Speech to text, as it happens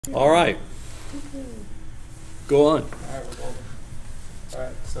All right. Go on. All right, we're golden. All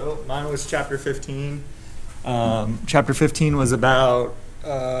right, so mine was chapter 15. Chapter 15 was about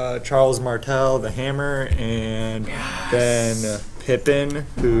Charles Martel, the Hammer, and then Pippin,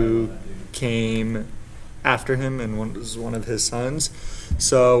 who came after him and was one of his sons.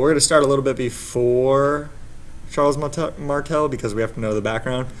 So we're going to start a little bit before Charles Martel because we have to know the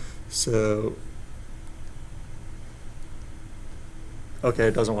background. So, okay,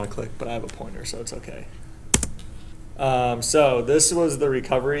 it doesn't want to click, but I have a pointer, so it's okay. So this was the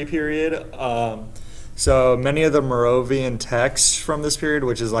recovery period. So many of the Moravian texts from this period,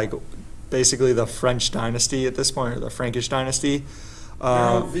 which is like basically the French dynasty at this point, or the Frankish dynasty.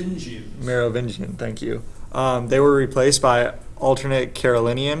 Merovingian, thank you. They were replaced by alternate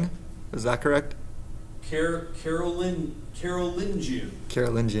Carolingian. Is that correct? Carolingian.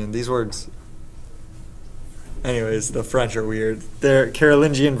 Carolingian. These words. Anyways, the French are weird. They're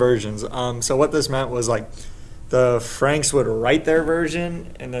Carolingian versions. So what this meant was like the Franks would write their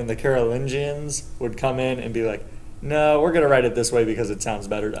version, and then the Carolingians would come in and be like, no, we're going to write it this way because it sounds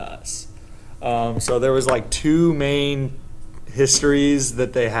better to us. So there was like two main histories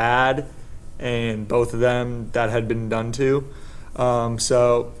that they had, and both of them that had been done to.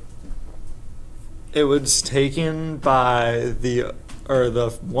 So it was taken by the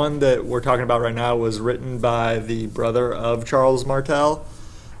one that we're talking about right now was written by the brother of Charles Martel.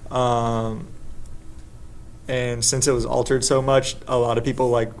 And since it was altered so much, a lot of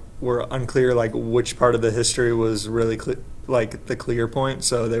people were unclear which part of the history was really the clear point.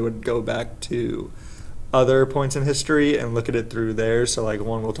 So they would go back to other points in history and look at it through there. So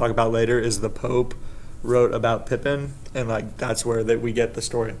one we'll talk about later is the Pope wrote about Pippin, and that's where we get the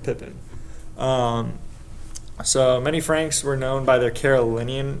story of Pippin. So many Franks were known by their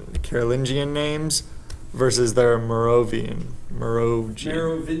Carolingian names versus their Merovingian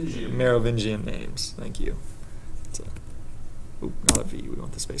names. Thank you. Not a V. We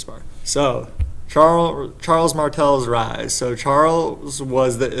want the space bar. So Charles Martel's rise. So Charles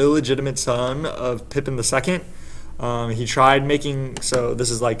was the illegitimate son of Pippin II. He tried making. So this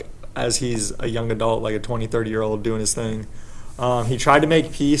is as he's a young adult, like a 20, 30-year-old doing his thing. He tried to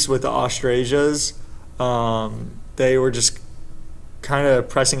make peace with the Austrasians. They were just kind of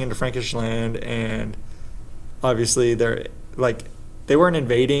pressing into Frankish land, and obviously they weren't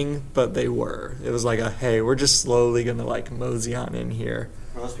invading, but they were. It was hey, we're just slowly gonna mosey on in here.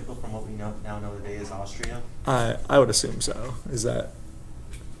 Were those people from what we now know today as Austria? I would assume so. Is that?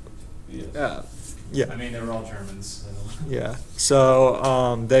 Yes. Yeah. I mean, they were all Germans. So. Yeah.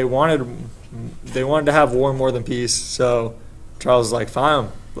 So they wanted to have war more than peace. So Charles was like, fine,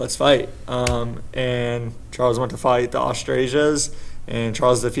 let's fight. And Charles went to fight the Austrasians, and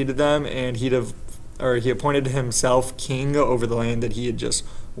Charles defeated them, and he appointed himself king over the land that he had just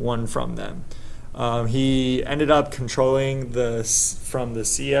won from them. He ended up controlling from the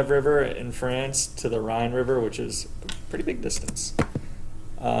Sèvre River in France to the Rhine River, which is a pretty big distance.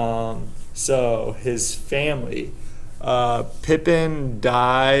 So his family, Pippin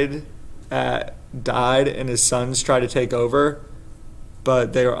died, and his sons tried to take over,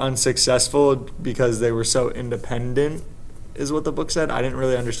 but they were unsuccessful because they were so independent, is what the book said. I didn't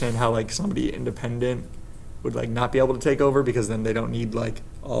really understand how somebody independent would not be able to take over, because then they don't need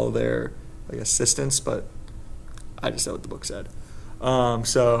all their assistance, but I just said what the book said.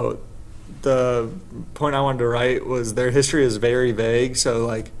 So the point I wanted to write was their history is very vague,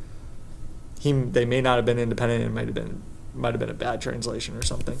 so they may not have been independent, it might have been a bad translation or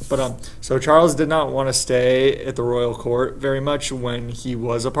something. But so Charles did not want to stay at the royal court very much when he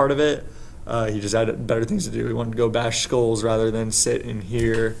was a part of it. He just had better things to do. He wanted to go bash skulls rather than sit and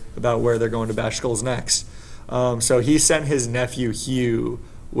hear about where they're going to bash skulls next. So he sent his nephew Hugh,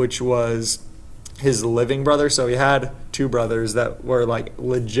 which was his living brother. So he had two brothers that were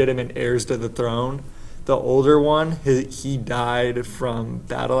legitimate heirs to the throne. The older one, he died from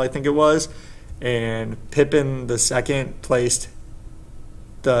battle, I think it was. And Pippin II placed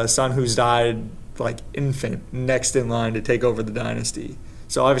the son who's died infant next in line to take over the dynasty.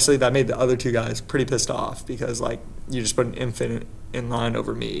 So obviously that made the other two guys pretty pissed off, because you just put an infant in line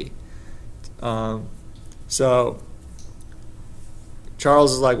over me. So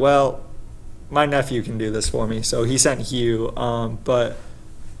Charles is well, my nephew can do this for me. So he sent Hugh, but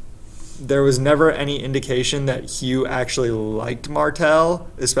there was never any indication that Hugh actually liked Martel,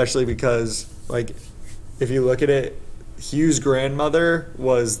 especially because if you look at it, Hugh's grandmother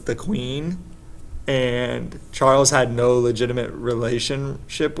was the queen, and Charles had no legitimate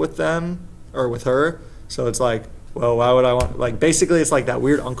relationship with them or with her. So it's well, why would I want basically it's that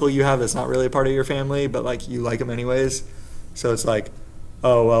weird uncle you have that's not really a part of your family, but you like him anyways. So it's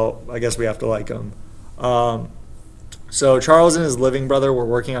oh, well, I guess we have to like him. So Charles and his living brother were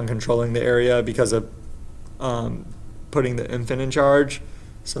working on controlling the area because of putting the infant in charge.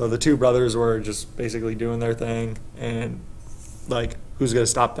 So the two brothers were just basically doing their thing, and like, who's going to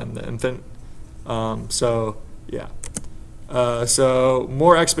stop them? The infant. So yeah. So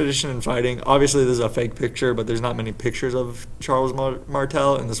more expedition and fighting. Obviously, this is a fake picture, but there's not many pictures of Charles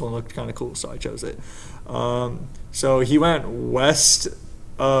Martel, and this one looked kind of cool, so I chose it. So he went west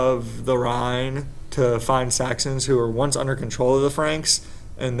of the Rhine to find Saxons who were once under control of the Franks,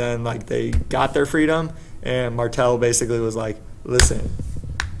 and then like they got their freedom, and Martel basically was like, listen,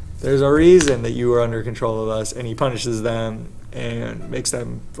 there's a reason that you were under control of us, and he punishes them and makes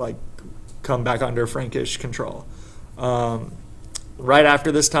them like come back under Frankish control. Right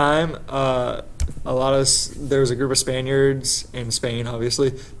after this time, there was a group of Spaniards in Spain, obviously,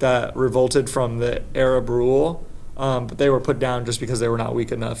 that revolted from the Arab rule, but they were put down just because they were not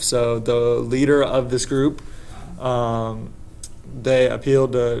weak enough. So the leader of this group, they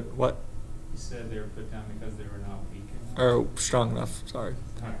appealed to what? You said they were put down because they were not weak enough. Or strong enough. Sorry.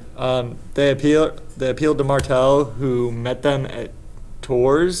 They appealed to Martel, who met them at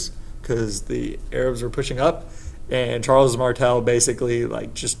Tours because the Arabs were pushing up. And Charles Martel basically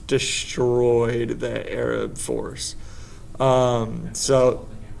like just destroyed the Arab force. So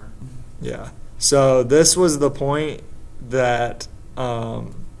this was the point that a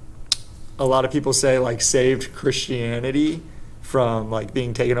lot of people say like saved Christianity from like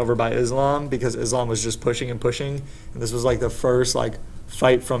being taken over by Islam, because Islam was just pushing and pushing, and this was like the first like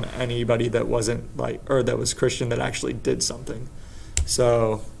fight from anybody that wasn't like, or that was Christian, that actually did something.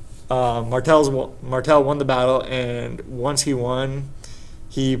 So Martel won the battle, and once he won,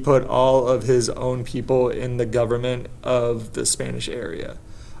 he put all of his own people in the government of the Spanish area.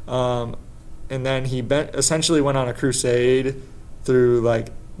 And then he essentially went on a crusade through like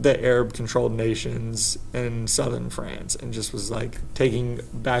the Arab-controlled nations in southern France, and just was like taking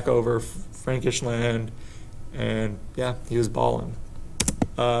back over Frankish land, and yeah, he was balling.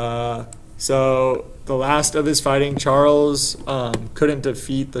 So the last of his fighting, Charles couldn't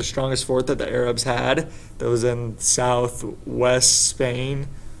defeat the strongest fort that the Arabs had that was in southwest Spain.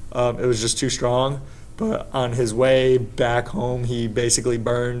 It was just too strong. But on his way back home, he basically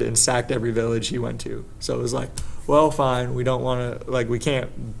burned and sacked every village he went to. So it was like, well, fine, we don't want to, like, we can't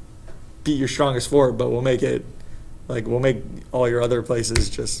beat your strongest fort, but we'll make it, like, we'll make all your other places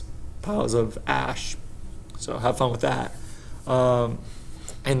just piles of ash. So have fun with that.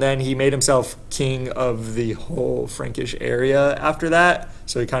 And then he made himself king of the whole Frankish area after that.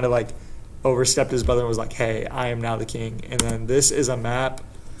 So he kind of like overstepped his brother and was like, hey, I am now the king. And then this is a map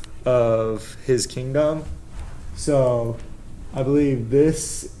of his kingdom. So I believe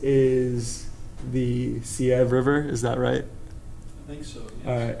this is the Siev River. Is that right? I think so, yes.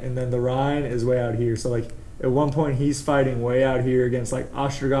 All right. And then the Rhine is way out here. So like at one point he's fighting way out here against like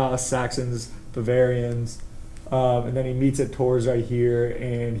Ostrogoths, Saxons, Bavarians. And then he meets at Tours right here,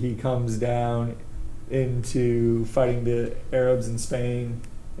 and he comes down into fighting the Arabs in Spain,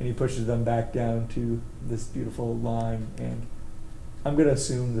 and he pushes them back down to this beautiful line. And I'm going to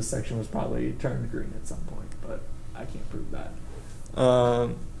assume this section was probably turned green at some point, but I can't prove that.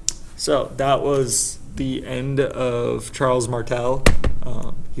 So that was the end of Charles Martel.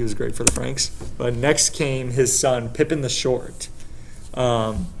 He was great for the Franks. But next came his son, Pippin the Short.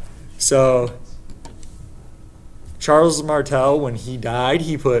 So Charles Martel, when he died,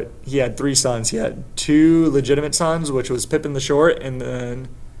 he had three sons. He had two legitimate sons, which was Pippin the Short and then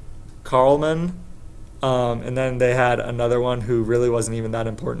Carloman. And then they had another one who really wasn't even that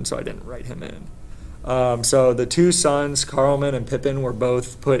important, so I didn't write him in. So the two sons, Carloman and Pippin, were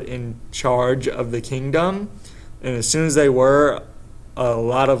both put in charge of the kingdom. And as soon as they were, a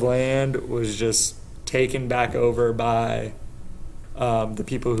lot of land was just taken back over by the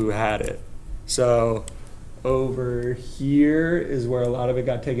people who had it. So over here is where a lot of it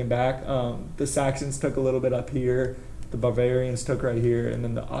got taken back. The Saxons took a little bit up here, the Bavarians took right here, and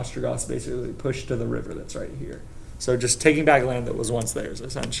then the Ostrogoths basically pushed to the river that's right here. So just taking back land that was once theirs,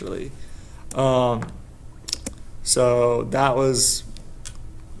 essentially. So that was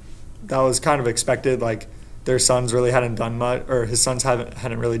kind of expected. Like their sons really hadn't done much, or his sons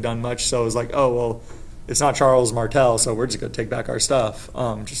hadn't really done much. So it was like, oh well, it's not Charles Martel, so we're just gonna take back our stuff.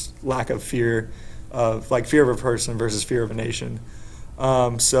 Just lack of fear. Fear of a person versus fear of a nation.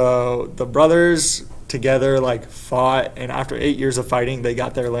 So the brothers together fought, and after 8 years of fighting, they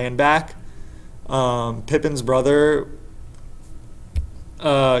got their land back. Pippin's brother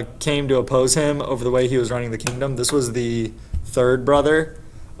came to oppose him over the way he was running the kingdom. This was the third brother,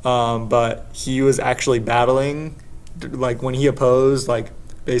 but he was actually battling like when he opposed, like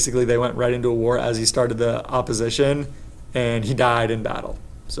basically they went right into a war as he started the opposition, and he died in battle.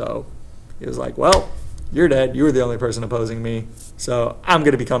 So he was like, well, you're dead. You were the only person opposing me. So I'm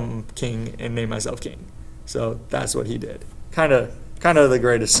going to become king and name myself king. So that's what he did. Kind of the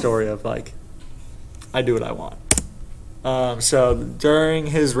greatest story of like, I do what I want. So during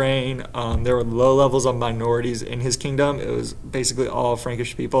his reign, there were low levels of minorities in his kingdom. It was basically all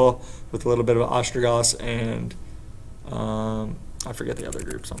Frankish people with a little bit of Ostrogoths and I forget the other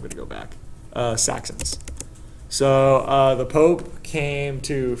group, so I'm going to go back. Saxons. So the Pope came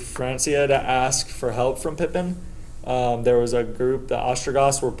to Francia to ask for help from Pippin. There was a group, the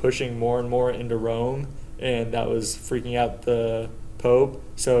Ostrogoths were pushing more and more into Rome, and that was freaking out the Pope.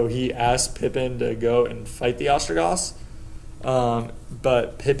 So he asked Pippin to go and fight the Ostrogoths.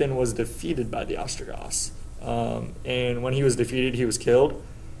 But Pippin was defeated by the Ostrogoths. And when he was defeated, he was killed.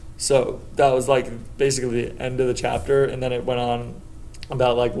 So that was like basically the end of the chapter. And then it went on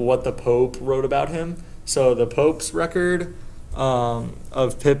about like what the Pope wrote about him. So the Pope's record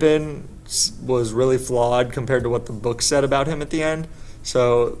of Pippin was really flawed compared to what the book said about him at the end.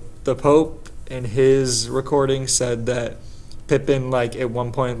 So the Pope in his recording said that Pippin like at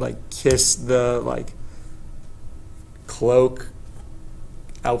one point like kissed the like cloak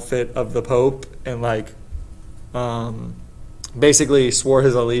outfit of the Pope and like basically swore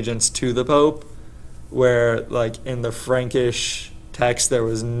his allegiance to the Pope, where like in the Frankish text there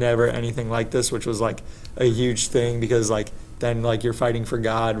was never anything like this, which was like a huge thing because like then like you're fighting for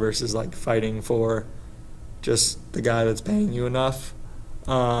God versus like fighting for just the guy that's paying you enough.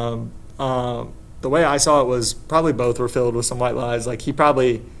 The way I saw it was probably both were filled with some white lies. Like he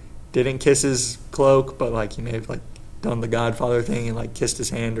probably didn't kiss his cloak, but like he may have like done the Godfather thing and like kissed his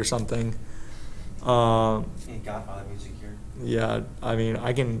hand or something. Godfather music here. Yeah, I mean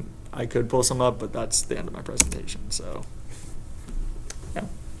I could pull some up, but that's the end of my presentation. So yeah.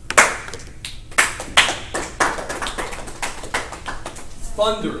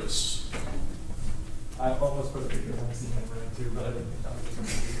 Thunderous. I almost put a picture of MC Hammer in too, but I didn't think that was going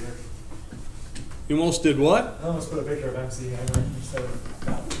to be here. You almost did what? I almost put a picture of MC Hammer instead of